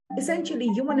Essentially,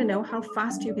 you want to know how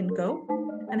fast you can go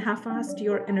and how fast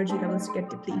your energy levels get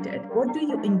depleted. What do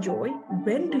you enjoy?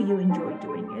 When do you enjoy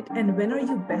doing it? And when are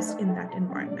you best in that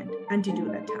environment and to do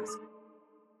that task?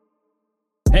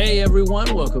 Hey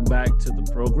everyone, welcome back to the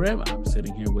program. I'm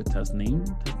sitting here with Tasneem.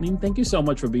 Tasneem, thank you so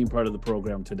much for being part of the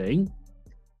program today.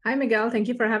 Hi, Miguel. Thank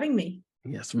you for having me.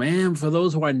 Yes, ma'am. For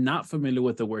those who are not familiar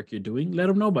with the work you're doing, let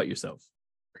them know about yourself.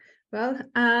 Well,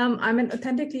 I'm an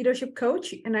authentic leadership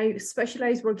coach, and I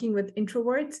specialize working with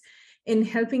introverts in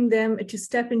helping them to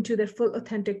step into their full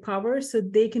authentic power so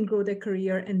they can grow their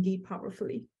career and lead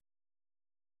powerfully.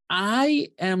 I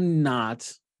am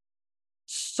not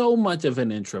so much of an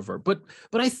introvert, but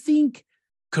I think,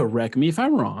 correct me if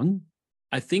I'm wrong,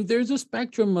 I think there's a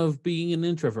spectrum of being an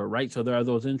introvert, right? So there are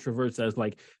those introverts that's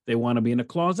like they want to be in a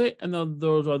closet, and then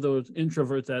those are those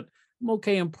introverts that I'm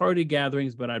okay in party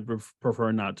gatherings, but I'd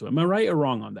prefer not to. Am I right or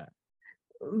wrong on that?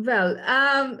 Well,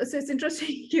 so it's interesting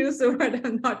you use the word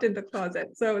 "I'm not in the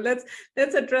closet." So let's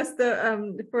address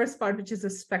the first part, which is a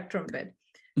spectrum bit.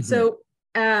 Mm-hmm. So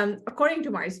according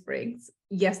to Myers-Briggs,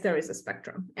 yes, there is a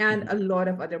spectrum and a lot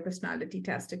of other personality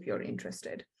tests if you're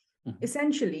interested. Mm-hmm.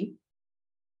 Essentially,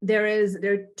 there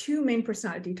are two main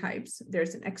personality types.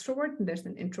 There's an extrovert and there's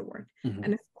an introvert. Mm-hmm.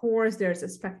 And of course, there's a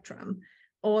spectrum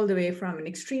all the way from an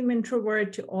extreme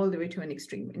introvert to all the way to an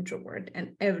extreme introvert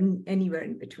and anywhere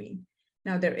in between.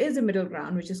 Now, there is a middle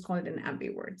ground, which is called an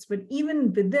ambiverts. But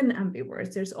even within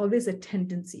ambiverts, there's always a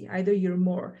tendency. Either you're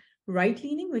more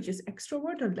right-leaning, which is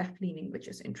extrovert, or left-leaning, which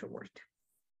is introvert.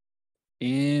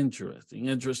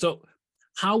 Interesting. So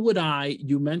how would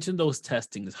you mentioned those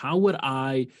testings, how would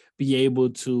I be able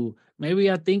to,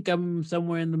 maybe I think I'm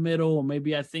somewhere in the middle, or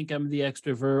maybe I think I'm the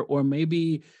extrovert, or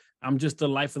maybe I'm just the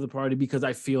life of the party because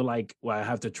I feel like, well, I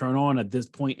have to turn on at this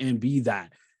point and be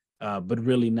that. But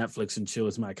really Netflix and chill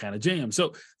is my kind of jam.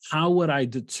 So how would I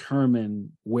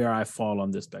determine where I fall on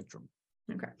this spectrum?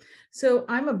 Okay. So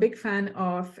I'm a big fan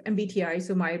of MBTI,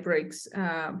 so Myers-Briggs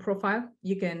profile.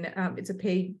 You can, it's a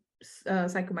paid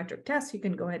psychometric test. You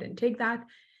can go ahead and take that.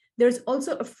 There's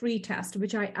also a free test,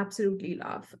 which I absolutely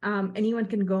love. Anyone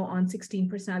can go on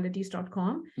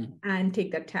 16personalities.com and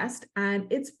take that test. And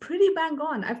it's pretty bang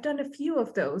on. I've done a few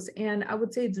of those, and I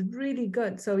would say it's really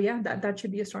good. So yeah, that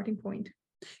should be a starting point.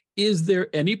 Is there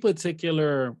any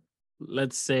particular,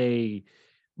 let's say,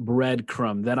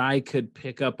 breadcrumb that I could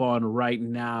pick up on right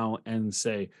now and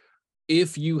say,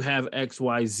 if you have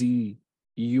XYZ,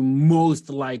 you most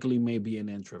likely may be an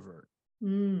introvert?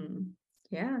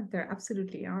 Yeah, there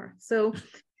absolutely are. So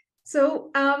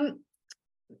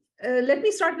let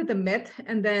me start with the myth,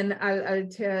 and then I'll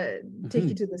take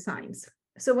you to the science.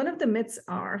 So one of the myths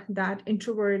are that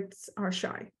introverts are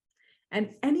shy.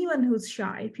 And anyone who's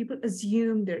shy, people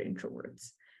assume they're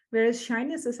introverts. Whereas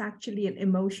shyness is actually an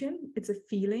emotion, it's a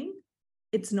feeling,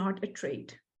 it's not a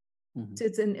trait. So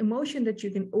it's an emotion that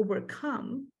you can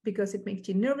overcome because it makes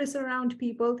you nervous around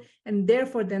people, and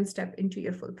therefore then step into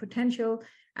your full potential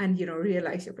and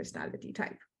realize your personality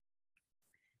type.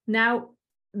 Now,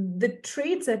 the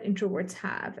traits that introverts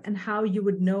have and how you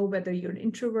would know whether you're an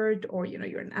introvert or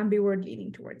you're an ambivert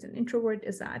leaning towards an introvert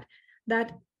is that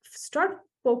start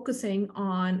focusing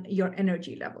on your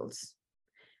energy levels.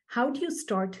 How do you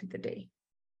start the day?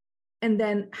 And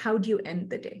then how do you end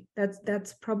the day?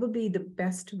 That's probably the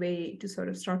best way to sort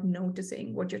of start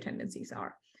noticing what your tendencies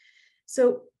are.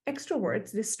 So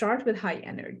extroverts, they start with high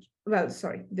energy. Well,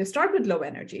 sorry, they start with low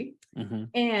energy.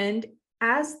 And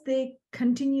as they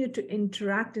continue to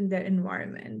interact in their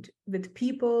environment with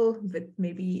people, with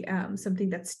maybe something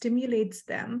that stimulates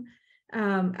them,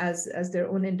 as their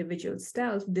own individual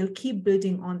self, they'll keep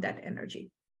building on that energy.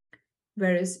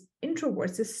 Whereas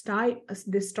introverts,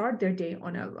 they start their day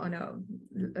on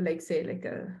a like say like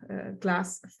a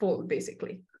glass full,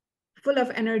 basically full of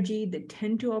energy. They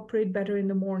tend to operate better in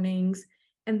the mornings,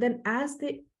 and then as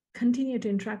they continue to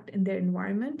interact in their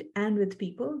environment and with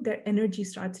people, their energy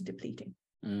starts depleting.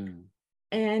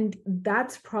 And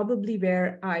that's probably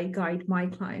where I guide my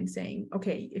clients, saying,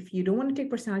 okay, if you don't want to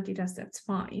take personality tests, that's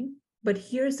fine. But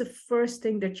here's the first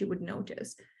thing that you would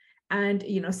notice. And,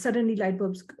 suddenly light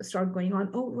bulbs start going on.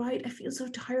 Oh, right. I feel so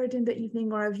tired in the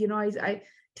evening. Or, I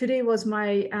today was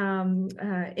my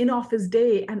in-office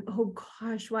day. And oh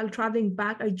gosh, while traveling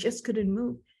back, I just couldn't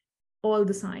move. All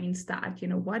the signs that,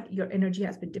 your energy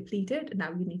has been depleted.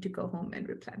 Now you need to go home and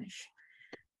replenish.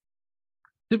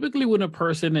 Typically, when a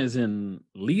person is in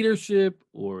leadership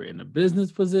or in a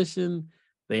business position,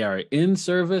 they are in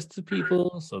service to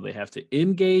people, so they have to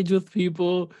engage with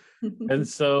people. And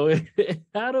so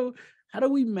how do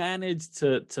we manage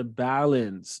to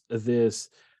balance this?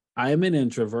 I'm an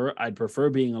introvert, I'd prefer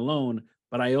being alone,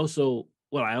 but I also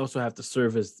well, I also have to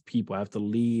service people. I have to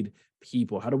lead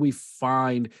people. How do we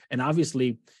find, and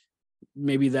obviously,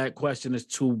 maybe that question is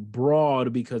too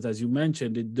broad because, as you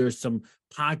mentioned, there's some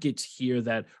pockets here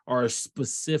that are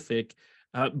specific.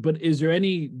 But is there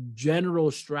any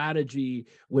general strategy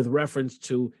with reference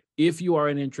to if you are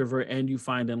an introvert and you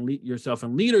find yourself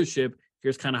in leadership?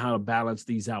 Here's kind of how to balance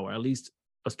these out, or at least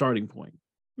a starting point.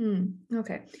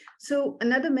 Okay. So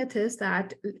another myth is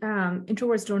that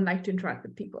introverts don't like to interact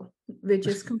with people, which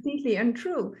is completely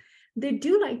untrue. They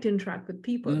do like to interact with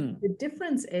people. The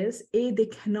difference is, they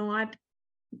cannot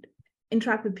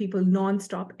interact with people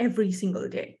nonstop every single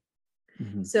day.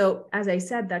 So as I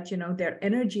said that, their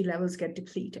energy levels get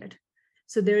depleted.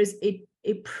 So there is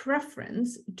a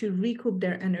preference to recoup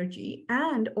their energy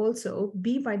and also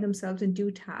be by themselves and do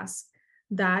tasks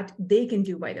that they can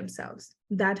do by themselves.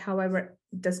 That, however,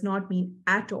 does not mean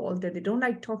at all that they don't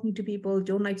like talking to people,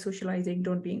 don't like socializing,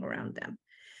 don't being around them.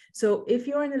 So if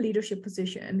you're in a leadership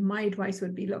position, my advice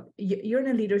would be, look, you're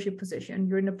in a leadership position,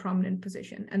 you're in a prominent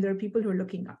position, and there are people who are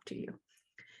looking up to you.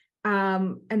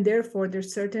 And therefore,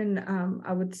 there's certain,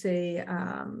 I would say,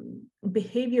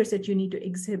 behaviors that you need to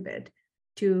exhibit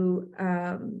to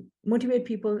motivate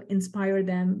people, inspire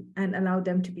them, and allow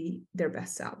them to be their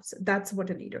best selves. That's what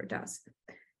a leader does.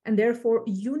 And therefore,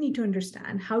 you need to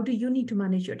understand, how do you need to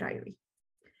manage your diary?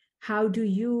 How do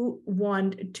you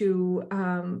want to,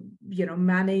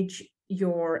 manage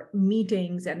your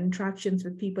meetings and interactions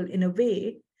with people in a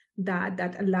way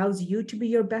that allows you to be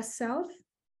your best self,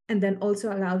 and then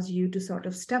also allows you to sort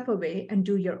of step away and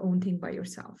do your own thing by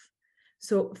yourself.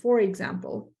 So, for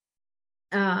example,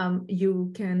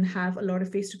 you can have a lot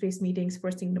of face-to-face meetings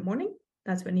first thing in the morning.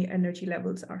 That's when your energy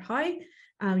levels are high.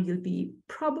 You'll be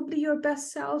probably your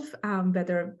best self,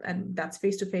 whether, and that's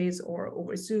face-to-face or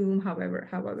over Zoom, however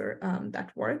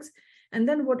that works. And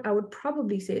then what I would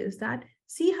probably say is that,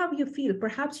 see how you feel.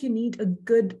 Perhaps you need a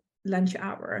good lunch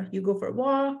hour. You go for a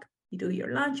walk, you do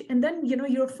your lunch, and then,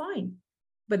 you're fine.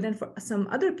 But then for some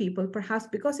other people, perhaps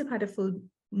because they've had a full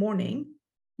morning,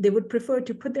 they would prefer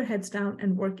to put their heads down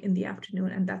and work in the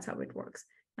afternoon, and that's how it works.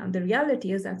 Now, the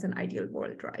reality is that's an ideal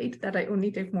world, right? That I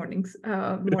only take morning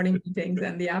meetings,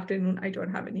 and the afternoon I don't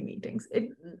have any meetings.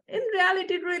 In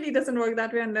reality, it really doesn't work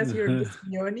that way unless you're the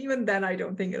CEO, and even then, I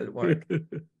don't think it'll work.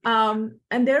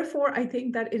 And therefore, I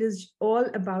think that it is all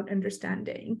about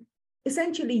understanding.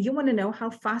 Essentially, you want to know how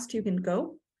fast you can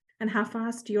go and how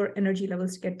fast your energy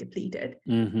levels get depleted.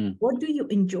 What do you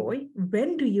enjoy?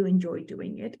 When do you enjoy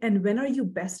doing it? And when are you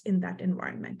best in that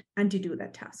environment and to do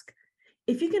that task?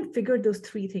 If you can figure those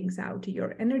three things out,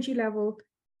 your energy level,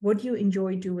 what you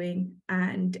enjoy doing,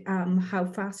 and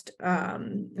how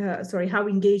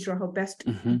engaged or how best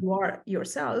you are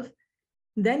yourself,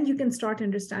 then you can start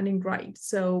understanding, right,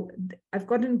 so I've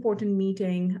got an important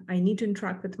meeting, I need to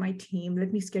interact with my team,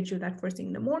 let me schedule that first thing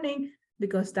in the morning,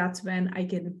 because that's when I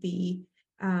can be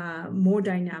more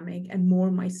dynamic and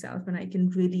more myself, and I can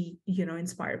really,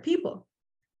 inspire people.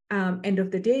 End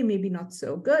of the day, maybe not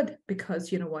so good,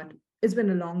 because it's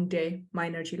been a long day, my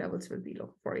energy levels will be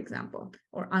low, for example,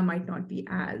 or I might not be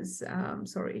as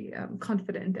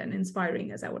confident and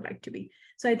inspiring as I would like to be.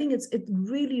 So I think it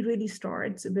really, really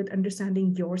starts with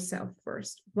understanding yourself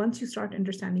first. Once you start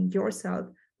understanding yourself,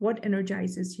 what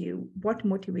energizes you, what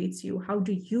motivates you, how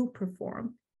do you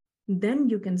perform, then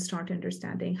you can start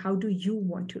understanding, how do you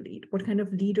want to lead? What kind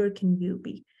of leader can you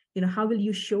be? How will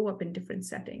you show up in different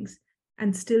settings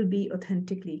and still be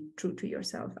authentically true to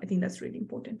yourself? I think that's really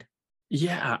important.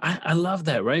 Yeah, I love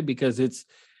that, right? Because it's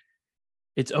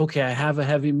okay, I have a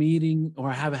heavy meeting or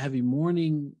I have a heavy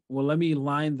morning. Well, let me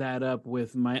line that up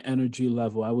with my energy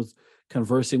level. I was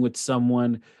conversing with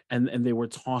someone and they were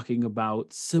talking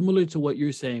about similar to what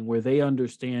you're saying, where they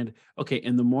understand, okay,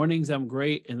 in the mornings I'm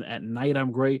great and at night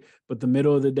I'm great, but the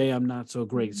middle of the day I'm not so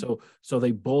great. So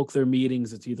they bulk their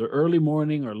meetings. It's either early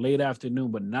morning or late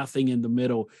afternoon, but nothing in the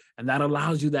middle. And that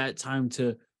allows you that time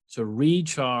to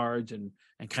recharge and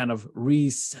kind of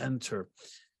recenter.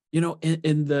 In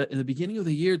the beginning of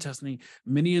the year, Tasneem,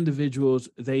 many individuals,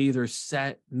 they either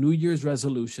set New Year's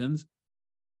resolutions,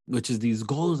 which is these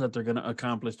goals that they're going to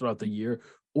accomplish throughout the year,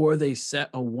 or they set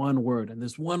a one word, and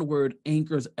this one word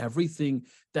anchors everything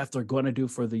that they're going to do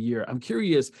for the year. I'm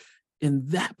curious, in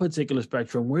that particular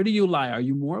spectrum, where do you lie? Are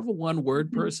you more of a one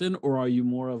word person, or are you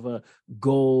more of a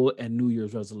goal and New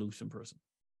Year's resolution person?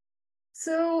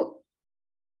 So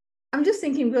I'm just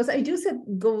thinking, because I do set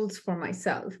goals for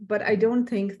myself, but I don't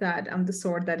think that I'm the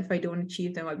sort that if I don't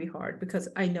achieve them, I'll be hard, because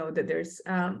I know that there's,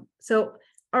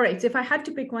 all right. So if I had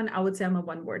to pick one, I would say I'm a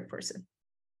one word person.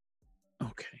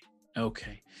 Okay.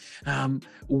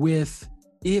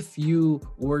 If you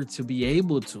were to be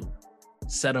able to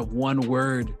set up one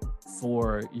word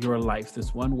for your life,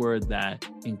 this one word that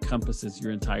encompasses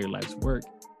your entire life's work,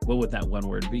 what would that one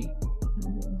word be?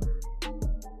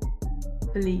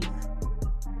 Believe.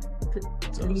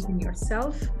 Believe in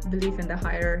yourself, believe in the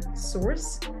higher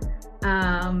source,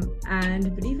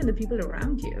 and believe in the people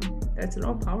around you. There's a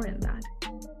lot of power in that.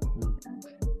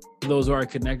 For those who are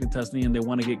connected to Tasneem and they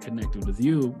want to get connected with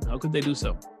you, how could they do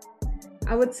so?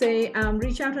 I would say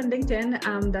reach out on LinkedIn.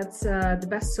 That's the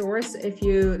best source. If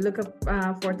you look up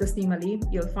for Tasneem Ali,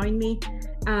 you'll find me.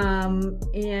 Yeah,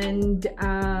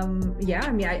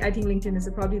 I mean, I think LinkedIn is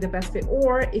probably the best way.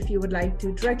 Or if you would like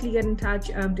to directly get in touch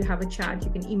to have a chat,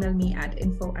 you can email me at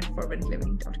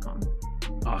info@ferventliving.com.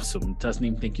 Awesome.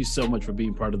 Tasneem, thank you so much for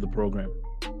being part of the program.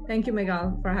 Thank you,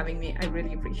 Megal, for having me. I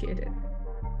really appreciate it.